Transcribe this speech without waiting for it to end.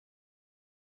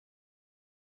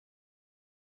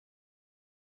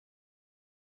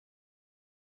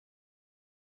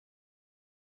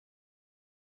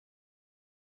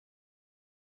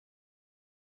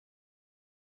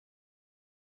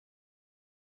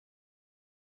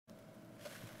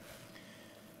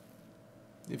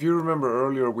If you remember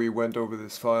earlier, we went over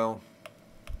this file.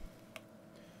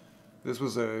 This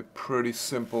was a pretty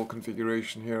simple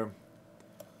configuration here.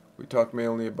 We talked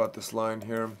mainly about this line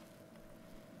here,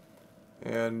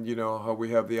 and you know how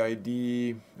we have the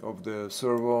ID of the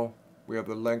servo, we have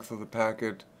the length of the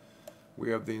packet, we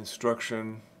have the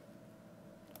instruction,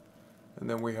 and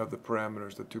then we have the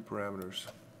parameters, the two parameters.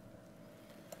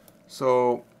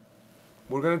 So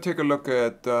we're going to take a look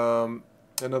at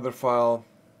another file,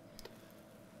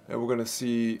 and we're going to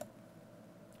see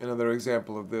another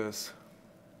example of this.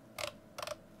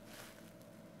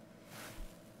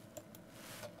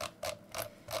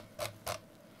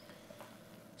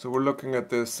 So we're looking at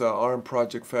this ARM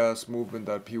project fast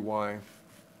movement.py.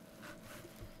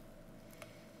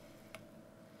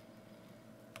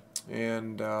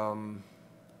 And in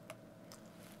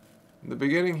the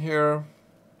beginning here,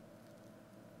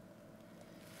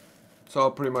 it's all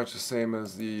pretty much the same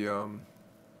as the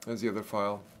other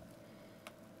file.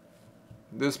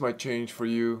 This might change for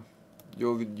you.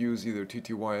 You'll use either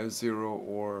TTY0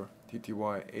 or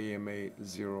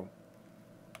TTY-AMA0.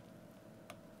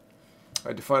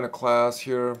 I define a class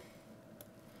here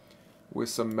with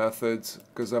some methods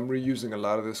because I'm reusing a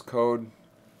lot of this code,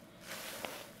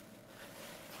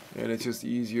 and it's just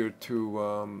easier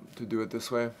to do it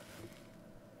this way.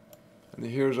 And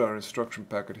here's our instruction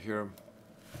packet here,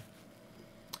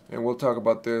 and we'll talk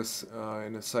about this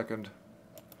in a second.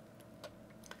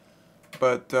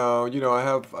 But you know, I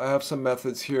have some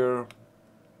methods here,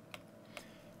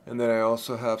 and then I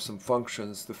also have some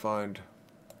functions defined.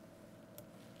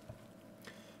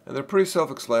 And they're pretty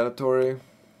self-explanatory.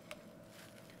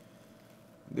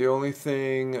 The only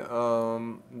thing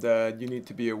that you need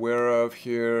to be aware of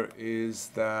here is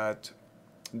that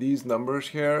these numbers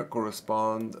here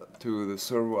correspond to the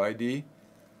servo ID,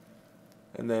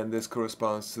 and then this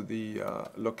corresponds to the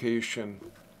location.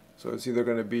 So it's either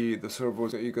going to be, the servo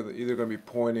is either going to be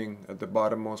pointing at the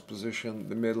bottommost position,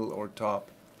 the middle, or top.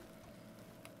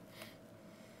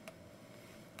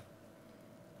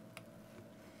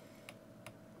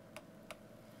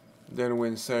 Then we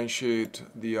instantiate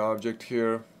the object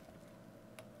here,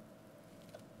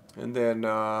 and then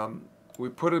we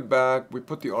put it back, we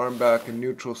put the arm back in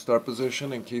neutral start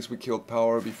position in case we killed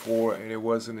power before and it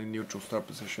wasn't in neutral start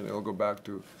position. It'll go back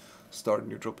to start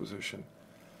neutral position.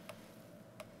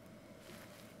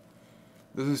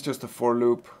 This is just a for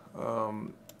loop.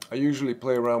 I usually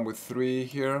play around with 3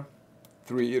 here,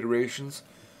 3 iterations,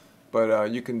 but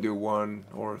you can do 1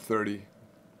 or 30.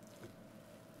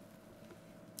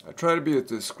 I try to be as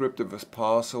descriptive as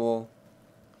possible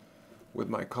with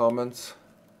my comments.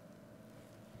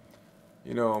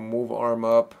 You know, move arm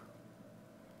up.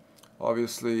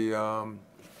 Obviously, the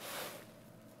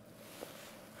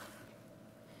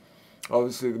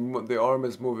arm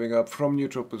is moving up from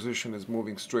neutral position, is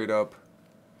moving straight up.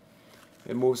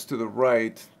 It moves to the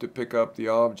right to pick up the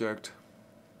object.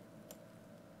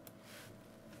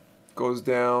 Goes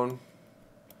down,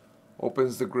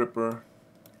 opens the gripper,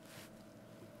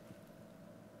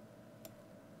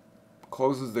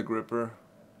 closes the gripper.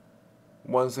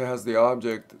 Once it has the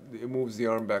object, it moves the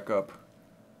arm back up.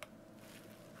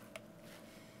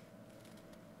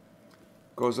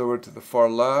 Goes over to the far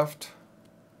left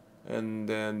and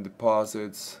then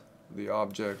deposits the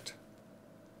object.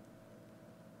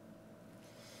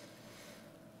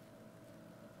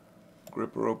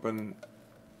 Gripper open,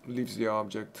 leaves the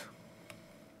object.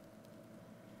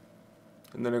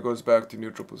 And then it goes back to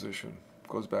neutral position.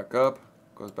 Goes back up,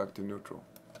 goes back to neutral.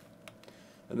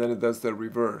 And then it does the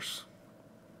reverse.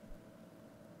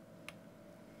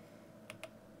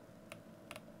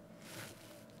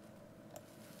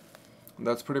 And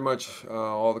that's pretty much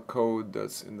all the code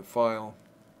that's in the file.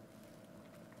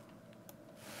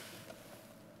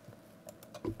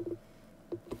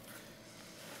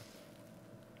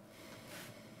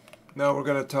 Now we're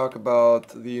going to talk about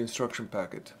the instruction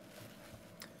packet,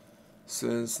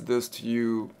 since this to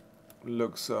you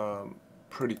looks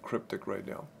pretty cryptic right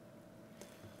now.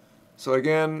 So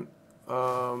again,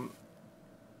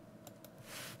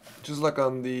 just like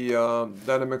on the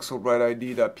Dynamixel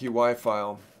writeID.py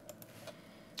file,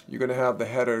 you're going to have the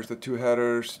headers, the 2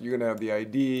 headers, you're going to have the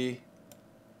ID,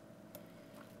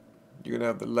 you're going to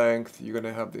have the length, you're going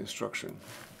to have the instruction.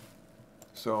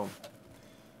 So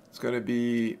it's going to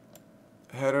be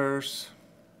headers,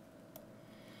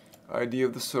 ID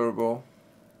of the servo,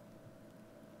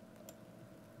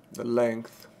 the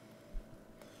length.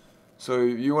 So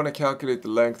if you want to calculate the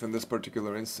length in this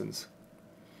particular instance,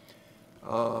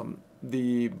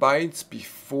 the bytes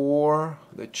before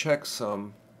the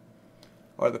checksum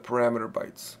are the parameter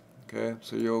bytes. Okay,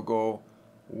 so you'll go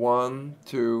 1,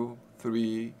 2,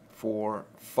 3, 4,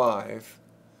 5.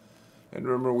 And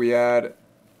remember, we add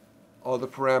all the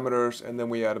parameters and then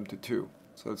we add them to 2.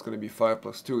 So it's going to be 5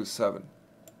 plus 2 is 7.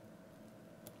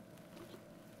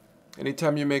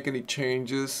 Anytime you make any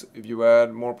changes, if you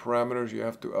add more parameters, you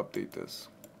have to update this.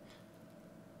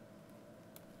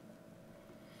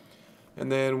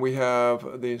 And then we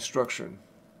have the instruction.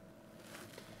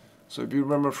 So if you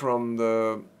remember from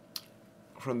the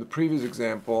previous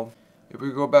example, if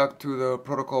we go back to the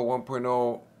protocol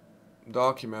 1.0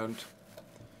 document,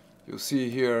 you'll see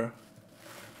here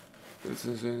this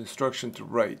is an instruction to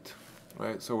write,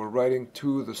 right? So we're writing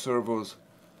to the servo's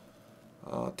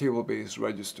table-based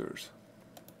registers.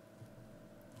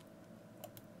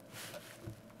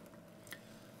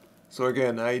 So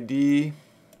again, ID,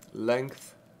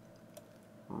 length,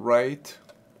 write,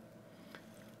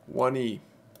 1E.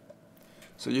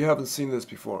 So you haven't seen this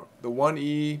before. The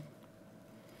 1E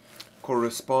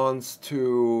corresponds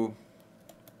to,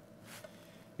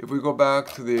 if we go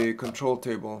back to the control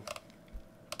table,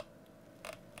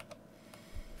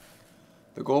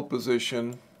 the goal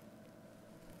position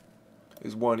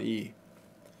is 1E.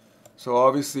 So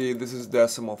obviously this is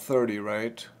decimal 30,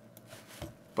 right?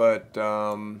 But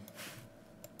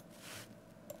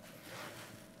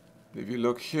if you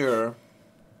look here,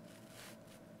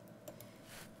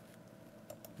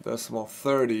 decimal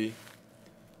 30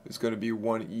 is going to be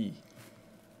 1E.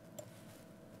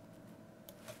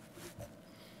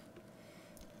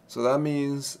 So that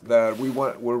means that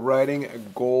we're writing a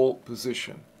goal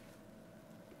position.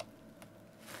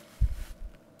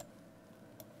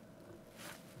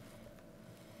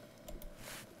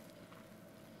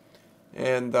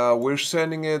 And we're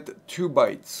sending it 2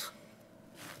 bytes.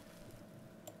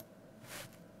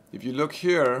 If you look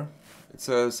here, it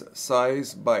says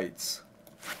size bytes.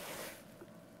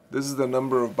 This is the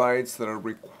number of bytes that are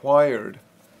required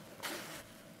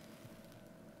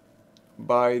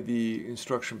by the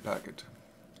instruction packet.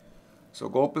 So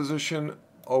goal position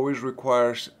always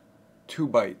requires 2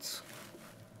 bytes.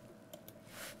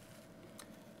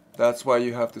 That's why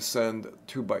you have to send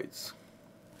 2 bytes.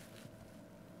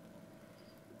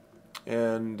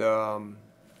 And I'm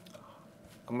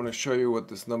going to show you what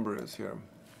this number is here.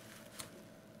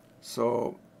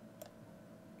 So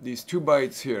these 2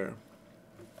 bytes here,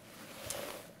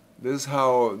 this is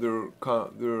how they're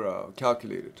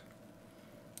calculated.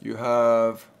 You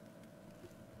have,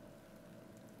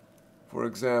 for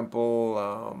example,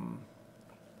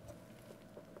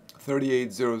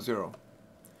 3800.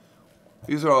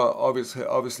 These are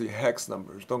obviously hex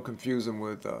numbers. Don't confuse them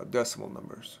with decimal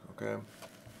numbers. Okay.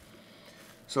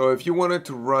 So if you wanted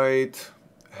to write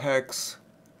hex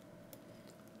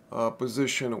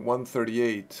position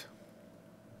 138,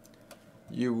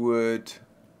 you would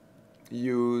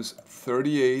use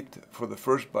 38 for the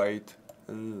first byte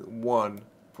and 1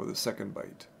 for the second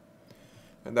byte.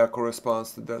 And that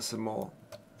corresponds to decimal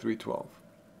 312.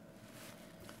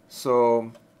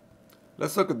 So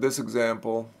let's look at this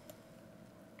example.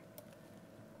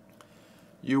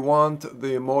 You want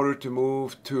the motor to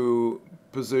move to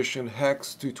position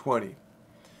hex 220.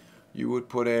 You would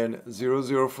put in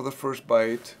 00 for the first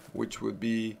byte, which would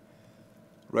be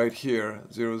right here,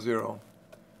 00,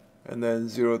 and then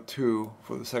 02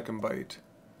 for the second byte,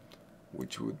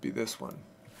 which would be this one.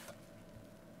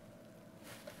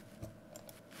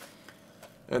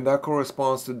 And that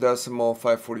corresponds to decimal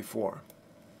 544.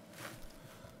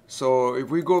 So if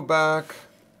we go back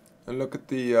and look at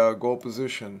the goal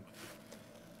position,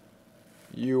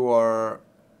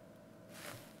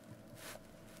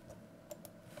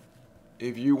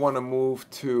 if you want to move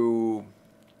to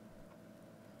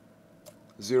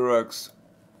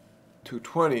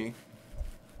 0x220,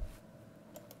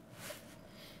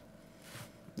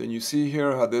 then you see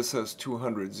here how this says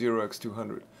 200,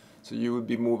 0x200. So you would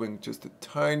be moving just a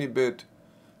tiny bit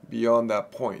beyond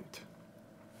that point.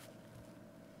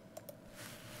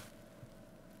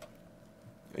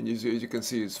 And as you can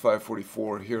see, it's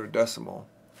 544 here decimal.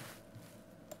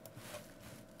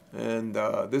 And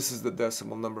this is the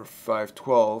decimal number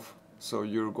 512, so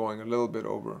you're going a little bit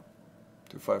over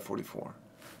to 544.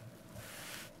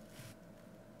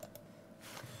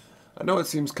 I know it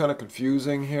seems kind of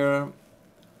confusing here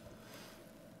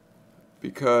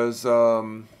because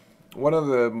one of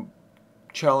the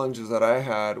challenges that I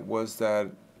had was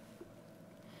that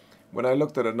when I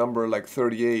looked at a number like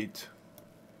 38,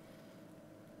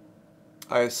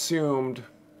 I assumed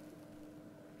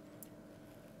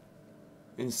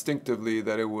instinctively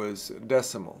that it was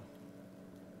decimal,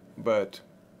 but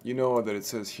you know that it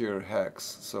says here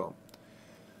hex, so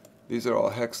these are all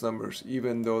hex numbers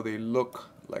even though they look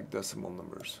like decimal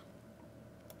numbers.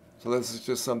 So this is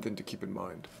just something to keep in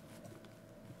mind.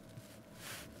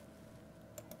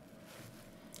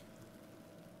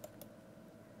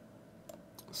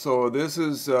 So this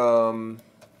is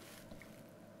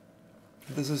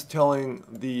telling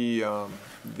the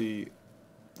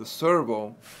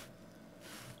servo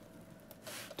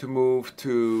to move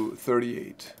to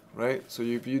 38, right? So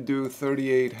if you do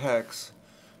 38 hex,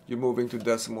 you're moving to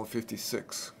decimal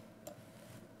 56.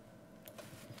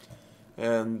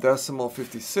 And decimal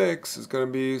 56 is going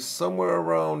to be somewhere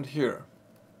around here.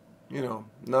 You know,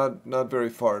 not very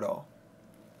far at all.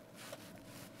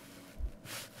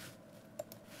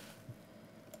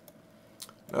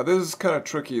 Now this is kind of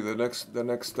tricky. The next 2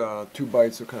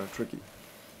 bytes are kind of tricky,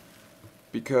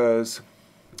 because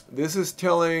this is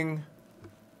telling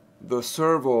the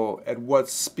servo at what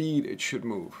speed it should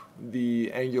move,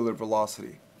 the angular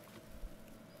velocity.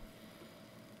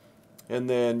 And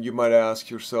then you might ask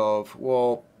yourself,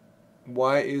 well,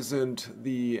 why isn't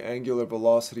the angular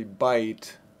velocity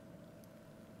byte,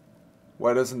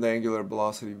 why doesn't the angular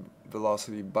velocity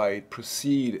byte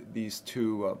precede these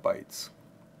 2 bytes?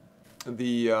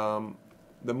 The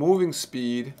moving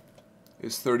speed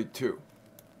is 32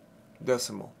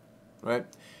 decimal, right?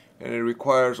 And it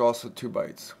requires also 2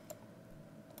 bytes.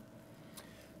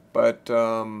 But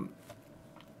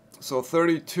so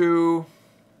 32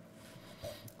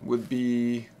 would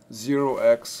be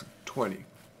 0x20.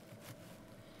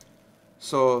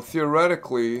 So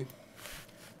theoretically,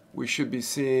 we should be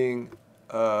seeing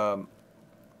a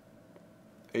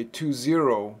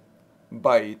 20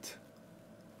 byte,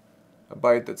 a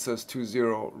byte that says 20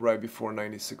 right before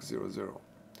 9600.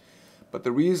 But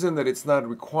the reason that it's not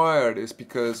required is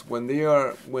because when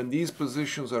these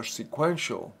positions are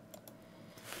sequential,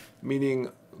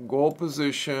 meaning goal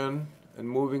position and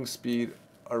moving speed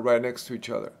are right next to each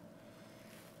other.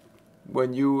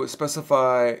 When you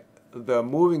specify the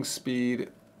moving speed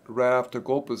right after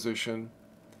goal position,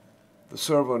 the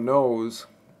servo knows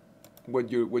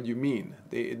what you mean.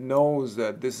 It knows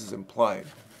that this is implied.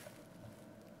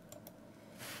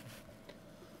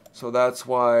 So that's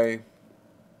why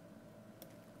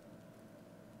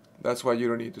you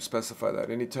don't need to specify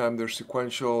that. Anytime they're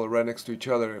sequential right next to each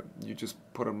other, you just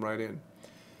put them right in.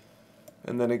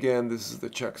 And then again, this is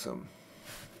the checksum.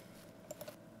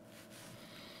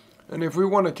 And if we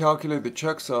want to calculate the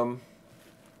checksum,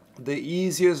 the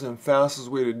easiest and fastest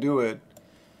way to do it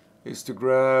is to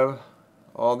grab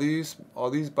all these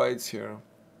bytes here,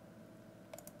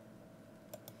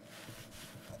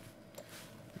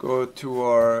 go to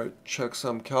our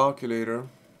checksum calculator,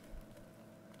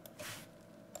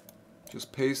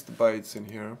 just paste the bytes in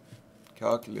here,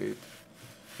 calculate,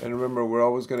 and remember we're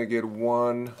always going to get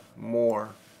 1 more.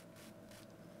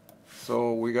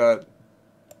 So we got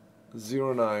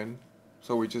 09,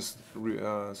 so we just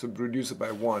reduce it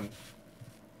by 1,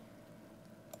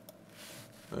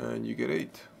 and you get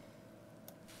 8.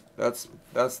 That's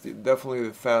definitely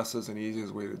the fastest and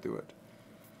easiest way to do it.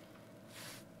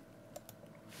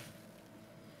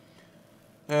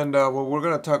 And what we're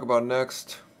going to talk about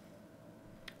next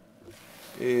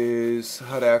is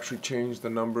how to actually change the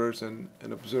numbers and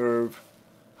observe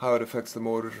how it affects the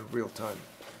motors in real time.